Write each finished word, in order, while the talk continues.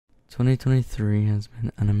2023 has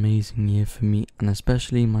been an amazing year for me and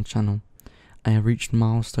especially my channel. I have reached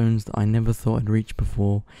milestones that I never thought I'd reach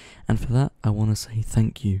before, and for that I want to say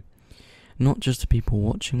thank you. Not just to people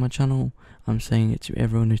watching my channel, I'm saying it to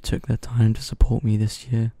everyone who took their time to support me this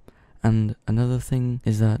year. And another thing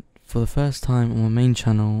is that for the first time on my main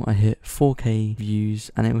channel I hit 4K views,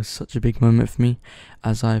 and it was such a big moment for me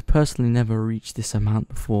as I've personally never reached this amount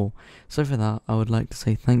before. So for that I would like to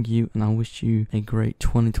say thank you, and I wish you a great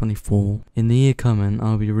 2024. In the year coming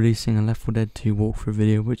I'll be releasing a Left 4 Dead 2 walkthrough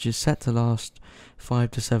video which is set to last 5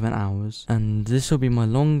 to 7 hours, and this will be my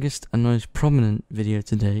longest and most prominent video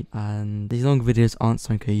to date. And these long videos aren't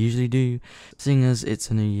something I usually do, seeing as it's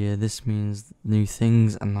a new year. This means new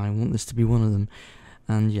things and I want this to be one of them.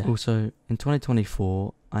 And yeah, also in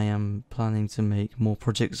 2024 I am planning to make more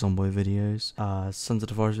Project Zomboid videos, Sons of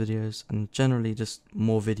the Forest videos, and generally just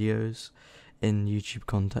more videos in YouTube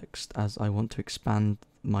context, as I want to expand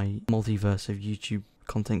my multiverse of YouTube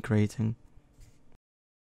content creating.